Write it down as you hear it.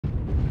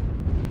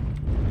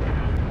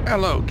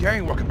Hello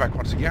gang, welcome back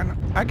once again.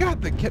 I got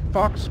the Kit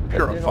Fox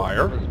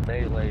Purifier,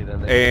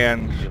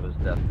 and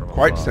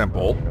quite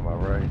simple.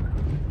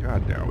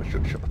 God damn, we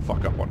should shut the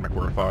fuck up on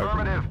MWO 5.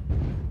 Affirmative.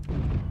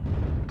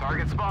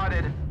 Target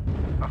spotted.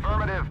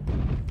 Affirmative.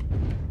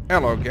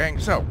 Hello gang,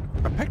 so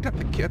I picked up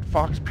the Kit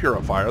Fox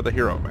Purifier, the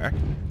hero mech.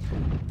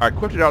 I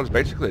equipped it out as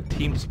basically a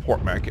team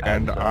support mech,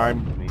 and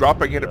I'm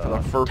dropping it for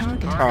the first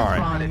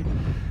time.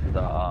 So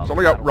I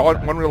only got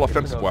one real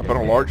offensive weapon,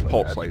 a large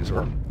pulse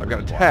laser. I've got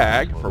a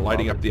tag for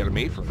lighting up the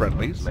enemy for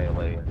friendlies.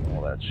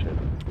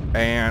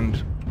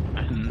 And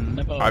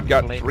I've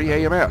got 3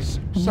 AMS.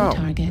 So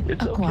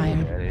Target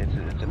acquired.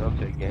 It's an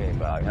okay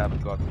game. I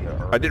haven't got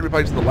the I did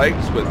replace the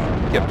legs with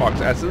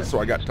Kitfox S's,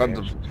 so I got tons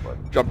of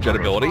jump jet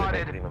ability.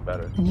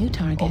 New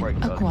target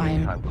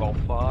acquired. Golf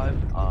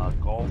 5.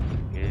 Golf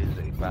is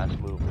a fast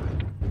mover.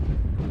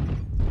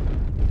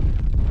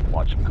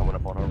 Watch him coming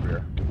up on our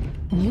rear.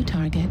 New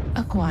target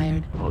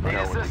acquired. Oh,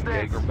 now with the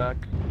Jaeger mech,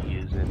 he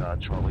is in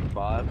Charlie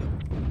 5.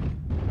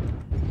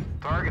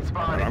 Target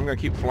spotted. And I'm going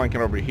to keep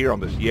flanking over here on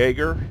this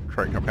Jaeger,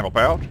 try to come help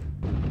out.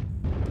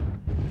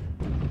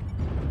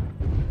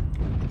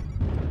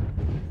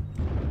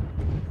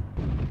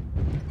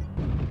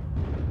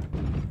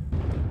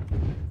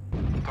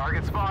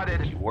 Target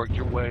spotted. You work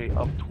your way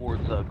up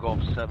towards Golf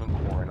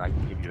 7 core, and I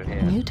can give you a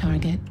hand. New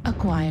target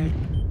acquired.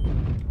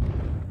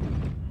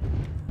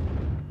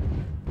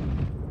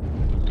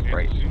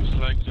 Right. Seems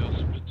like you're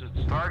split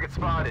Target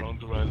spotted. around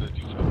the island.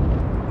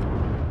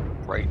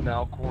 Right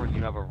now, Corn,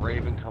 you have a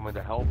Raven coming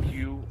to help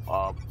you.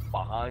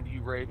 Behind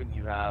you, Raven,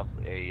 you have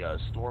a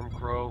Storm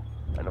Crow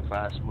and a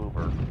fast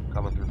mover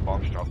coming through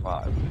Foxtrot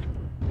 5.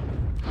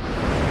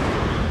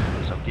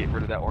 So get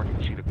rid of that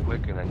Orchid Cheetah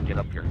quick and then get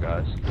up here,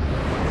 guys.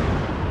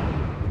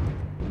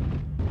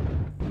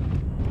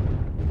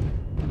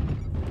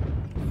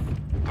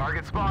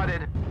 Target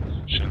spotted.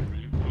 Shall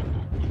we?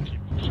 We'll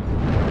keep pushing.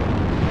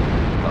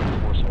 Left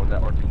force on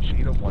that Orchid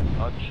Cheetah, 1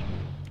 touch.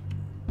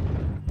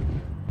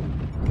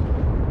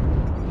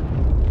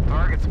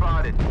 Target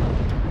spotted.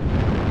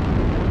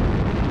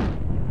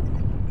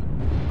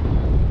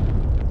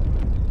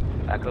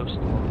 Echo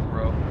Storm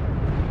Crow.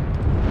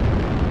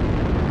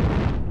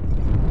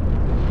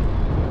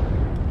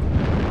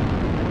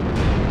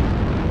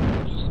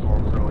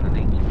 Storm Crow and an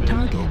incubator.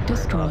 Target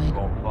destroyed.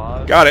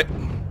 Got it.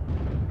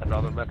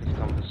 Another mech is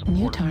coming to support.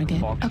 New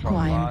target Foxtrot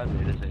acquired.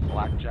 5. It is a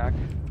blackjack.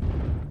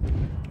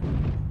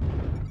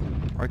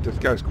 I like this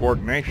guy's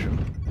coordination.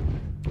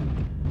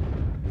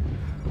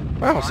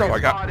 Well, so I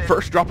got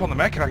first drop on the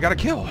mech and I got a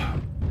kill.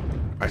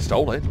 I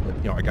stole it, but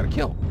you know, I got a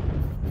kill.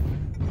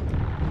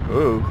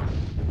 Ooh.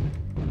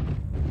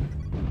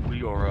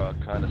 We are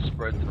kind of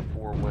spread to the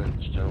 4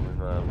 winds,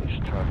 gentlemen. We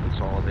should try to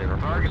consolidate our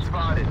target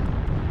spotted.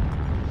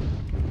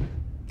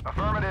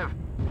 Affirmative.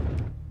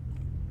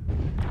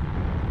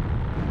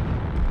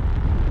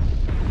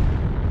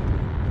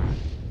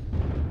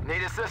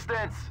 Need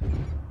assistance.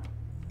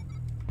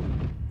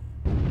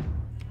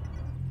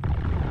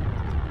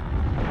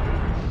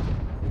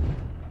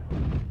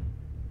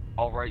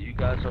 Alright, you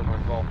guys over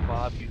in Golf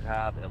 5, you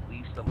have at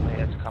least a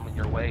lance coming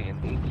your way,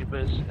 an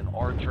Incubus, an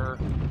Archer,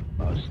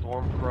 a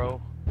Storm Crow.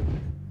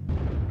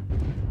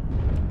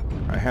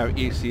 I have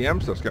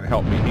ECM, so it's going to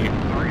help me here.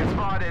 Target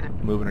spotted.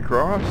 Moving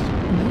across.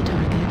 New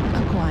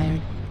target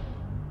acquired.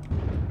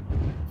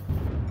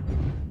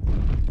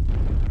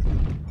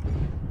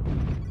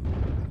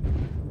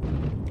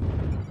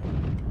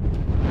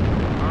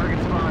 Target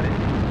spotted.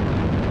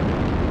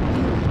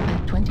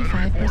 At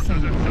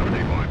 25%.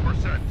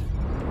 75%.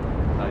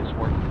 Nice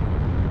work.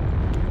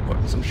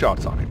 Putting some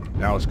shots on him.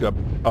 Now let's go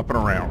up and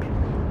around.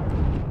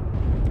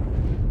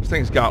 This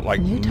thing's got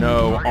like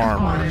no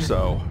armor,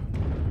 so...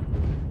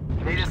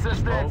 Need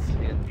assistance.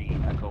 In the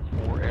Echo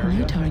 4 area.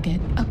 New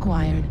target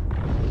acquired.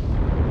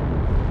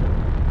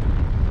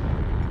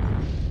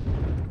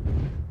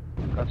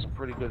 Got some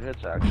pretty good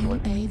hits, actually.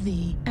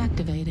 UAV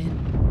activated.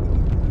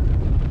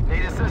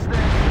 Need assistance.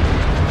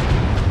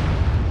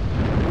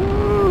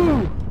 Woo!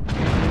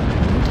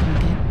 New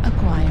target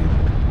acquired.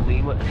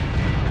 Lima,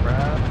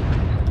 Crab.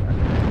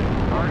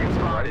 Target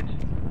spotted.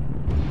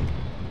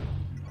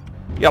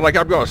 Yeah, like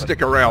I'm going to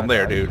stick around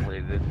there, dude.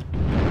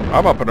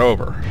 I'm up and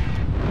over.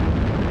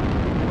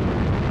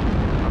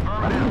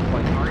 At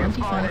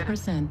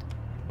 25%.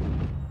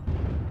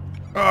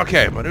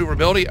 Okay,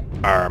 maneuverability,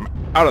 I'm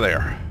out of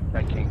there.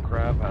 That King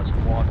Crab has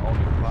quad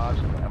Ultra 5s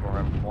and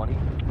MRM 20.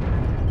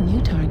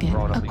 New target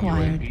Throwing up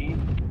acquired. the UAV.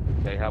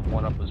 They have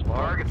one up as well.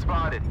 Target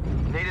spotted.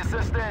 Need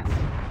assistance.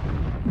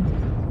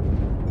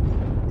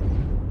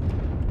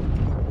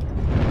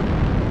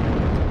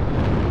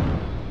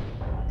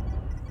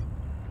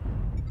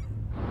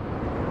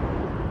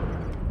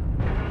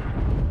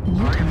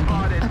 New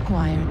target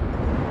acquired.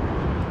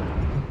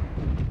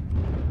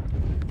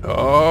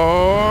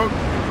 Oh,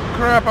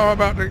 crap, I'm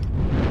about to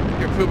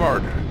get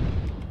foobarred.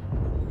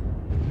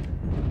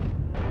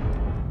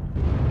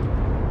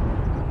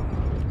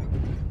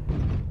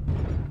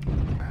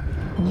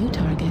 New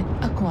target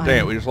acquired.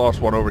 Damn, we just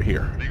lost one over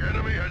here. The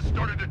enemy has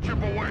started to chip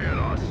away at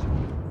us.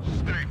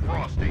 Stay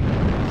frosty.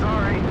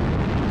 Sorry.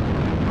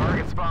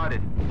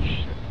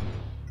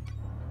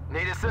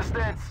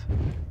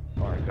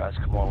 Alright guys,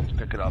 come on, let's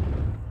pick it up.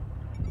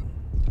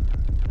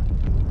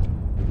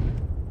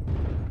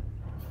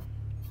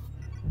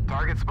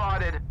 Target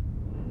spotted.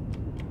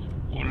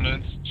 One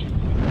lens.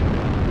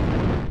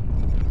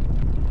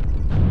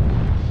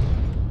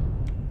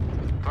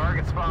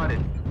 Target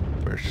spotted.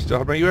 We're still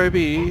on my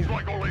UAV. Looks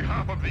like only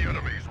half of the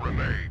enemies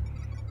remain.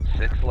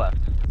 6 left.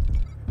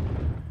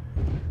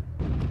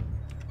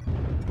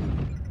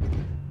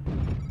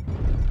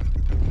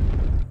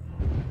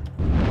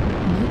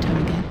 New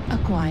target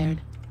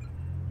acquired.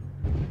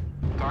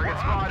 Target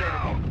spotted.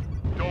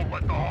 Don't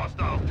let the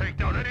hostiles take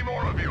down any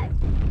more of you.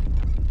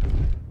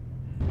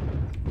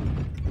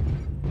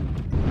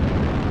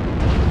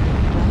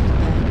 Right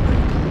leg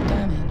critical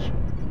damage.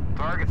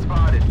 Target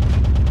spotted.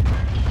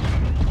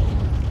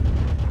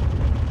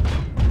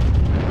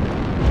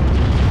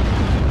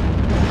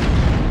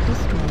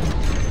 Destroyed.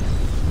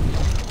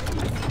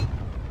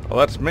 Well,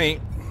 that's me.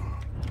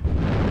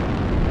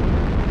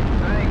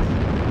 Thanks.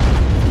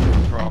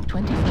 At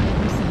 25%.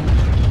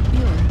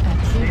 Fuel at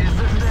 0%.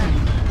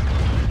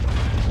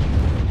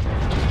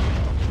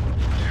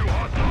 You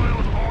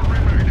hostiles are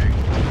remaining.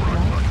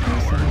 Right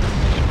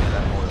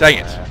cursor. Dang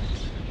it.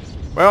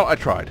 Well, I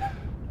tried.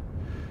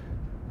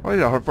 Well, I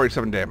did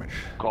 147 damage.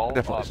 Call I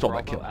definitely stole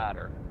that Bravo kill.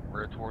 Adder.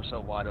 Rear torso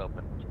wide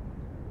open.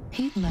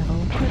 Heat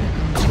level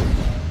critical.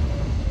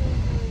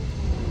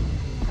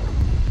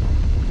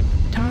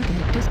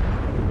 Target dis-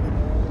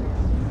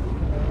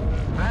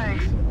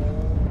 Thanks.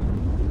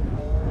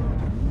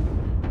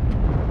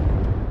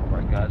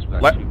 Alright guys, we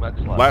got La 2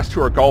 meds left. last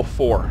two are Golf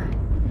 4.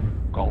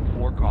 Golf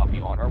 4 copy,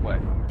 on our way.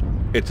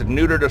 It's a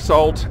neutered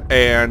assault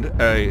and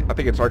a, I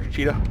think it's Archer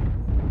Cheetah.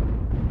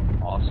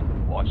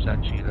 Awesome. Watch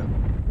that cheetah.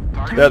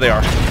 Target There they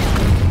are.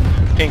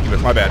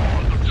 Incubus, my bad.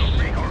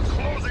 We are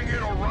closing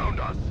in around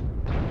us.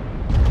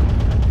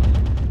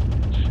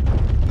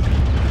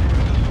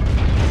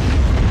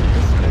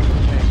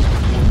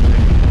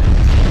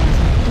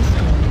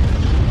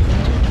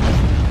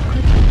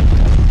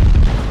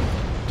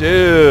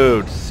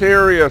 Dude,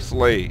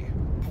 seriously.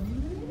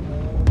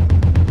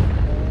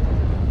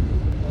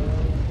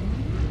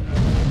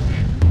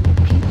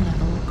 Heat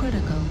level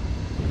critical.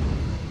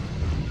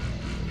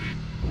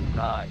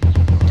 Nice.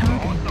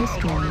 Target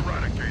destroyed.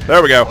 Eradicated.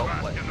 There we go.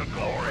 Bask in the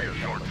glory of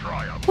your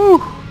triumph.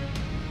 Whew.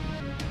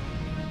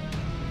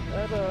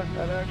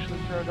 That actually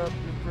turned out to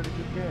be a pretty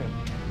good game.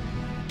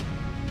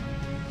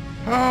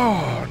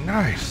 Oh,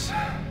 nice.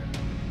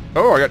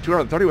 Oh, I got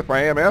 230 with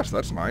my AMS.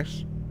 That's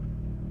nice.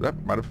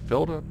 That might have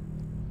filled a...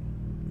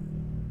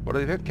 What are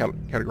the event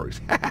categories?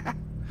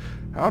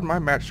 How'd my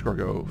match score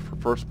go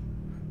for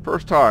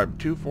first time?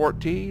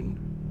 214.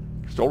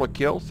 Stole a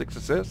kill, 6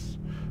 assists,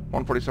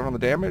 147 on the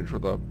damage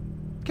with a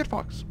Kit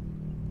Fox.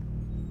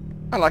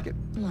 I like it.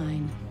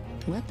 Line.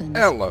 Weapons.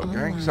 Hello,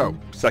 gang. online. So,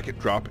 second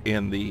drop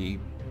in the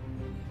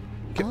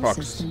Kit All Fox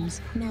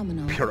systems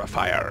nominal.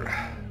 Purifier.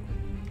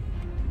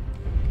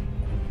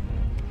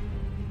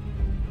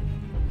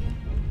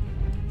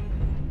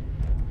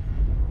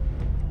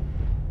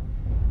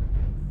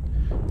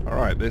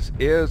 Alright, this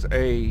is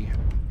a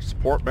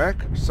support mech,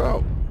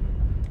 so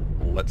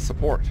let's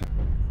support.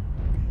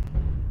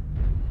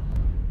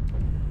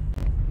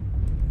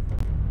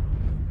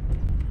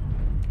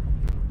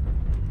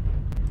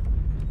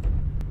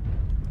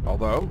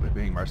 Although, it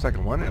being my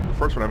second one, and the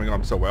first one having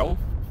gone so well,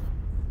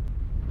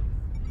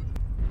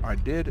 I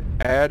did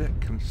add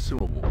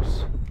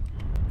consumables.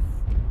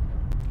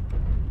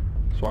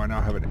 So I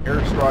now have an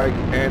airstrike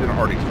and an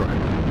arty strike.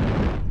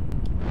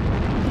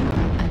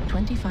 At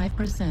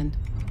 25%.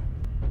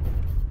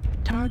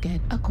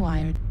 Target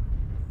acquired.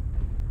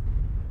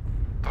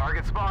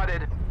 Target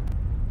spotted.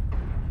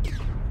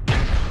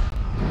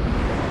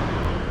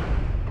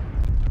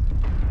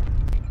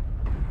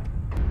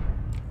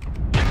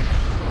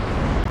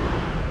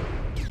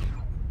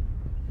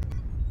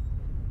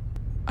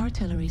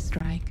 Artillery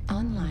strike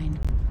online.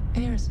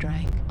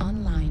 Airstrike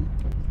online.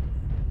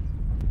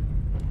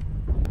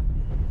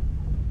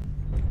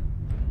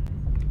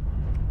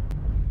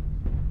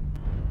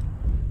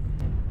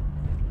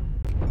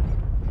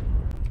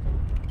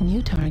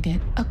 New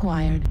target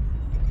acquired.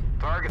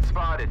 Target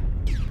spotted.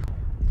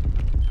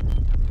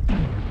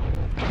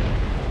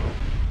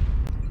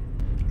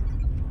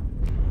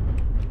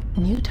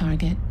 New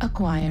target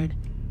acquired.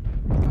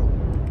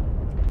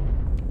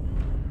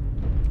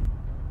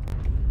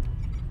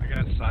 I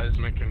got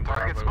seismic in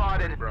Target Bravo,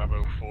 spotted.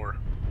 Bravo 4.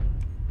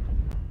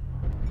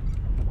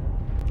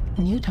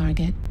 New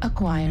target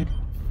acquired.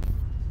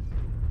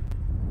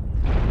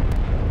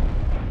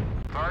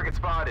 Target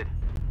spotted.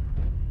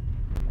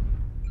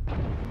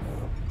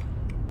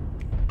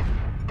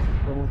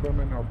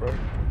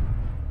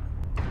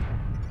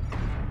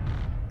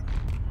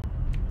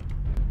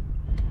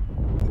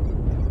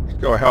 Let's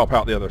go help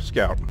out the other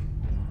scout.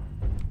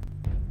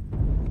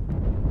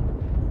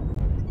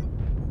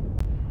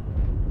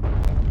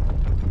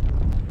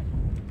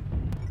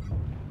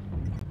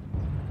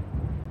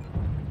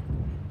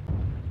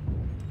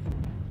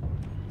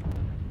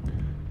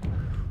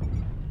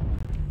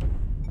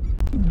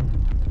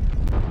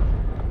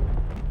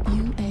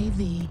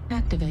 UAV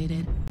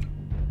activated.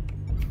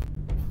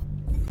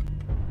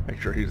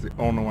 Make sure he's the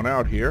only one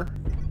out here.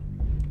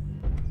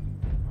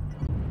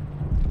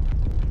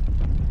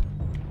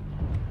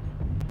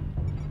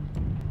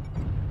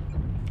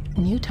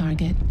 New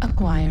target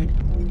acquired.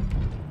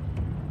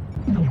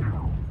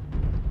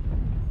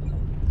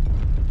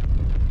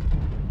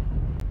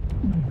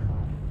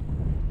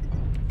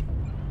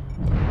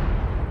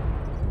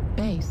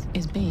 Base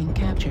is being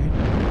captured.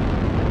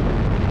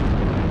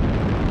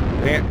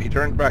 And he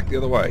turned back the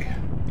other way.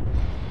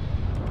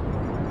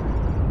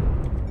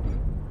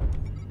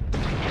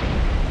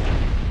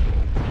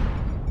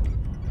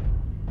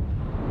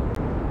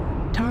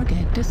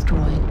 Target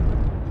destroyed.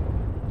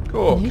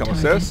 Cool, New kill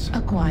target assist.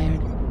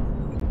 acquired.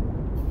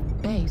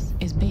 Base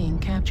is being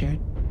captured.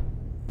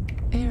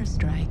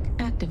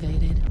 Airstrike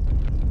activated.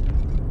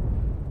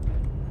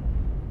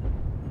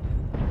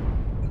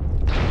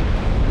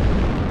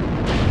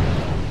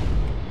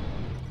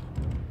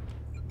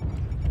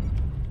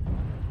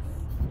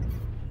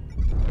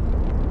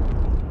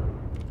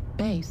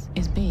 Base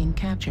is being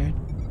captured.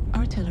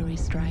 Artillery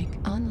strike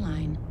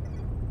online.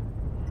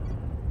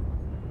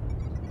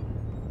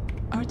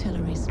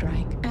 Artillery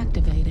strike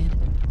activated.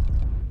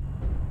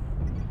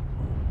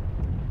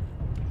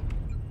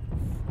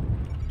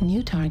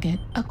 New target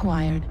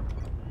acquired.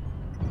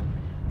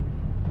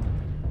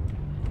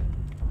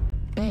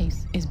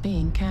 Base is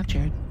being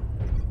captured.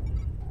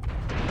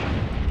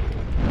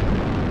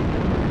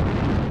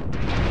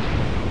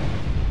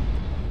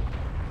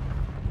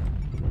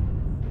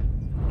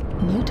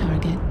 New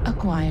target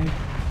acquired.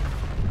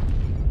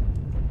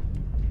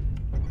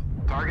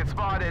 Target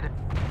spotted.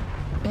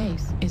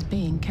 Base is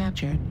being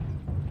captured.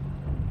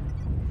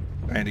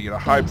 And to get a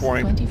high Base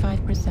point.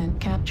 25%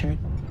 captured.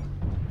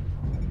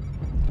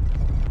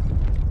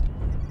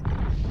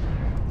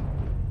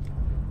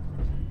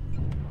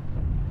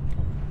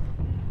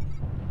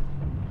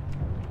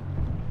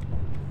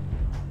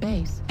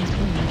 Base is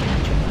being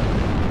captured.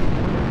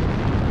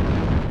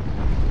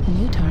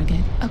 New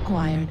target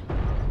acquired.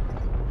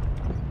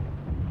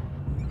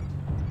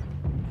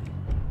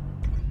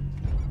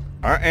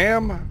 I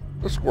am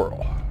the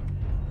squirrel.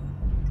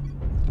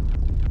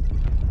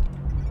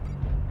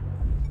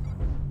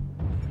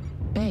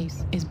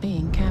 Base is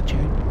being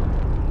captured.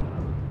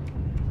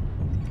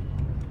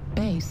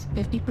 Base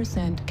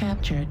 50%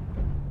 captured.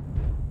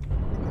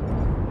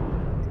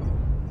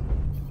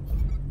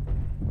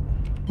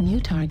 New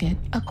target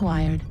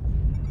acquired.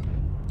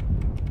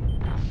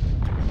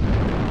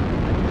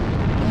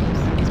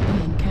 Base is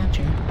being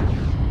captured.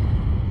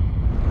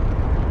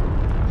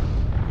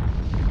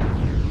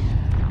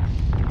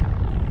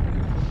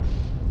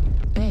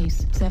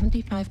 Base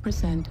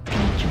 75%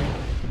 captured.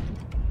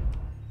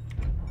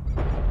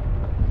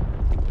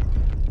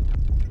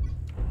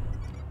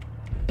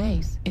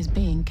 Base is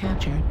being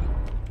captured.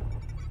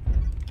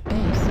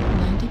 Base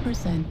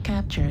 90%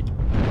 captured.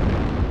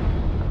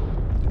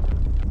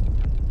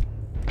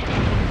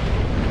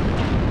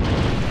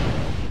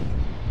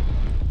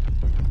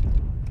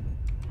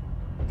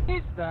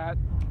 Who's that?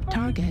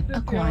 Target Fucking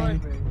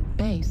acquired. me.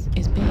 Base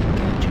is being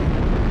captured.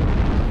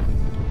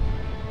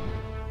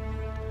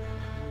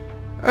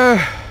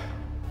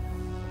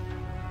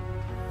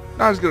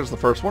 Not as good as the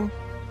first one.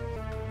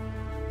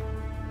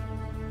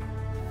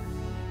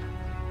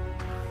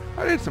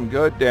 I did some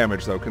good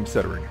damage though,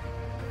 considering.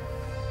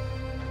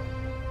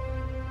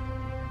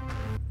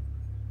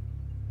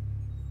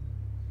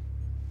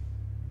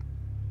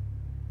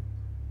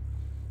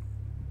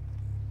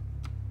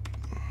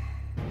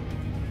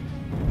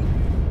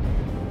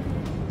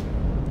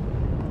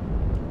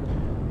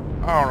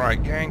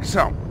 Alright, gang,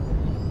 so.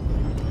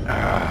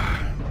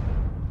 I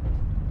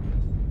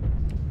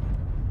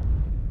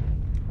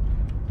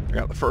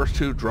got the first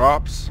two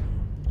drops.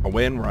 A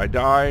win where I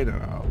died,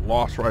 and a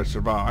loss where I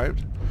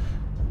survived.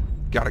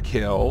 Got a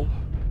kill.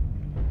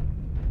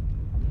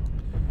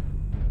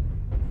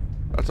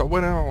 That's a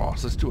win and a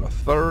loss. Let's do a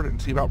third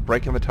and see about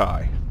breaking the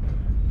tie.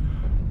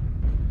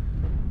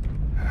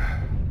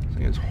 This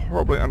thing is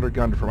horribly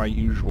undergunned for my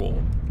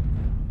usual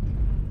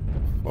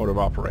mode of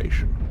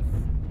operation.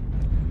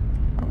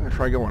 I'm going to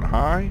try going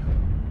high.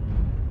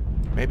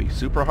 Maybe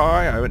super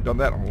high. I haven't done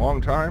that in a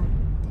long time.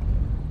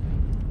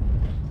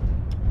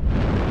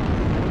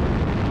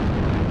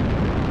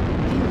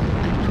 Fuel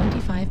at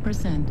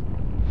 25%.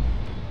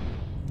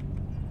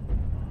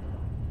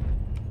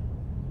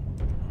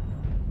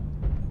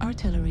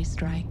 Artillery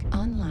strike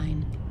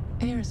online.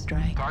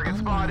 Airstrike Target online.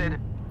 spotted.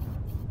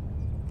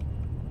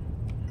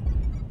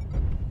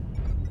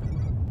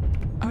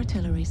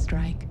 Artillery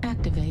strike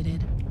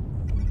activated.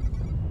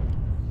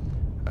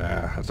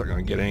 That's not going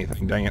to get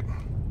anything, dang it.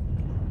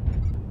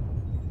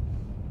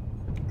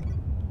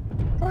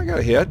 I got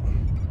a hit.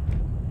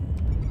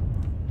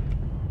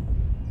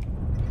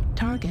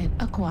 Target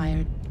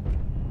acquired.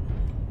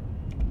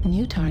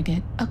 New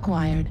target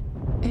acquired.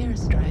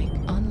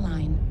 Airstrike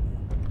online.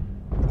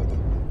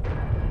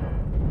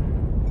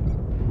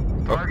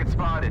 Target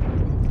spotted.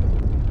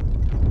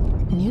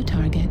 New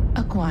target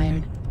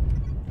acquired.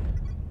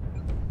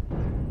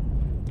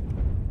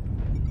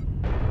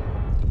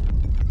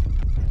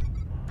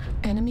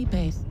 Enemy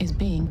base is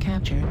being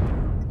captured.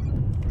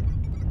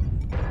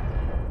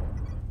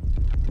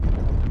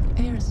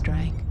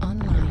 Airstrike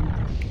online.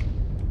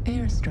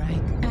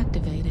 Airstrike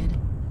activated.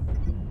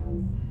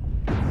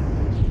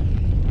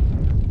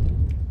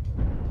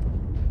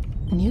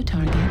 New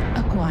target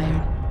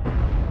acquired.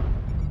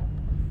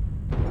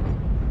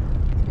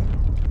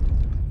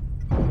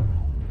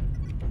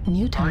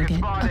 New target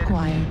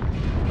acquired.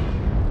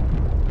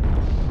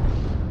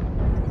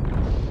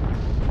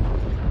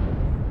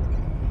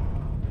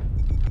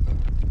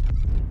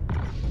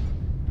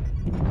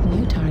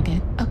 New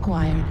target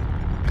acquired.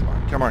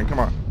 Come on, come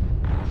on.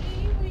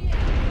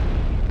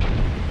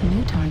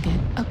 New target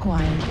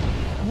acquired.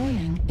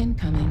 Warning,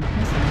 incoming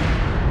missile.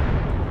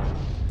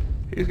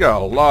 He's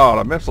got a lot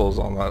of missiles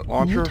on that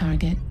launcher. New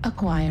target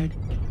acquired.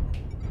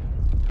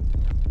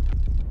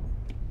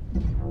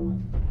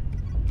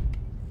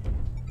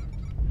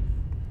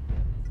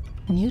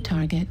 New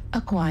target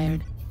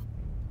acquired.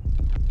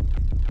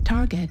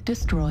 Target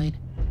destroyed.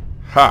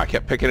 Ha! I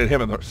kept picking at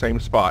him in the same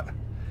spot.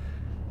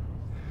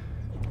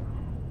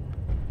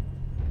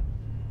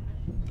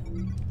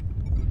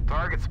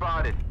 Target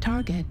spotted.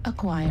 Target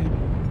acquired.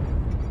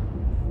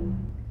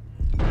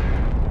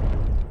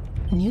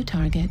 New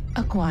target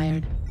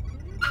acquired.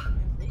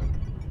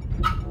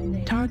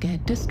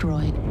 Target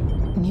destroyed.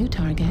 New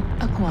target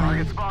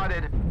acquired. Target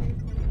spotted.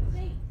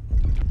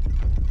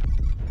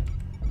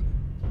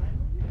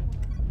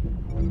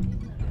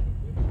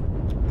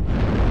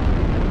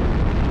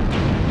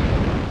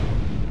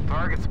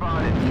 Target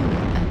spotted. Fuel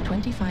at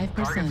Target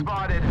 25%.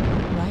 spotted.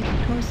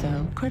 Right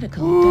torso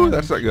critical Ooh, damage.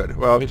 that's not good.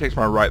 Well, if he takes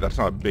my right, that's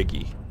not a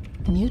biggie.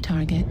 New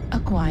target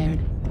acquired.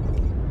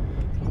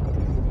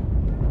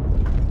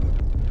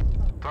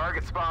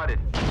 Target spotted.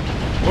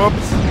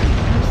 Whoops.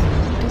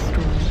 Torso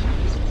destroyed.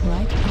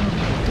 Right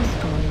arm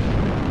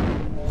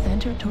destroyed.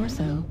 Center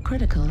torso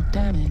critical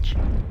damage.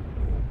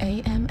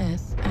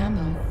 AMS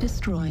ammo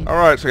destroyed.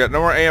 Alright, so I got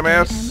no more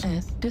AMS,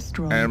 AMS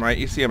destroyed. and my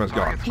ECM is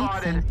gone. Target Heat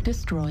spotted. sink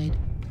destroyed.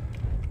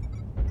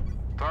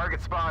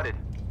 Target spotted.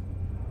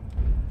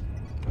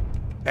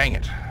 Dang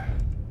it.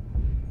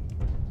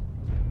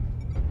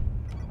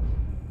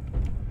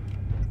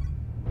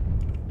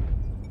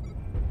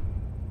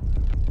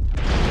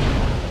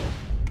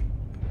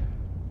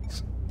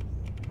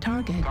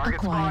 Target Target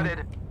acquired.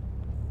 spotted.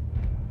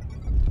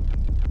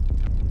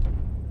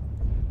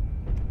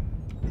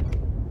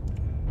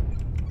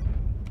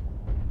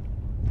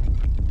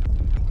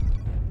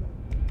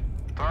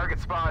 Target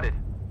spotted.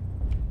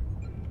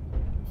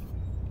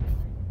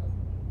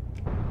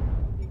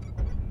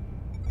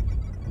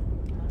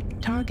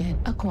 Target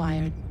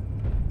acquired.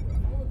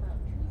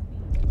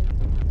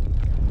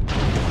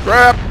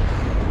 Crap!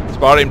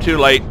 Spotted him too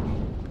late.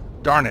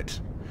 Darn it.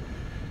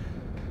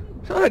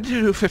 So I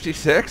do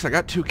 56. I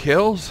got 2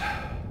 kills.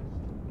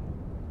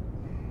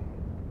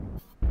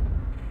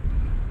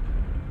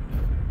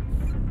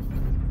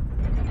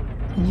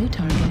 New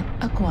target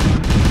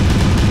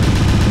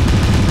acquired.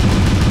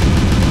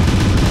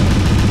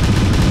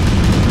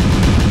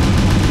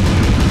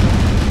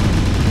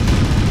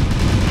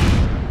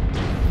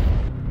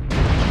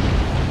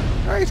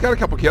 Oh, he's got a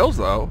couple kills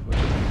though.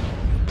 Left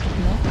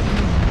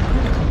arm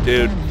critical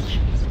Dude. damage.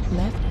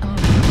 Left arm.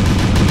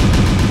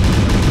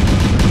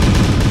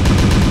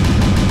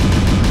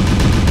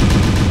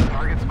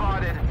 Target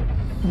spotted.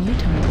 New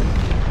target.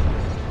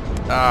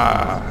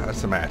 Ah,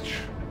 that's a match.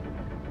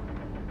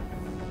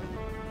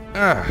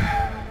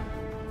 Ah.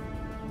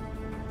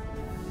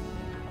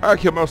 I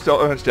killed most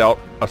elements dealt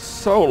a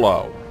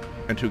solo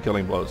and 2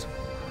 killing blows.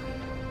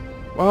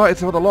 Well,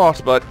 it's another loss,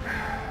 but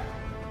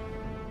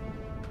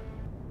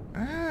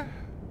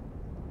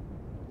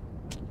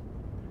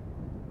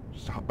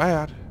it's not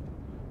bad,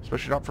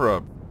 especially not for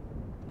a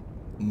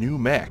new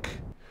mech.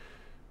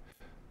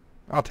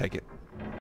 I'll take it.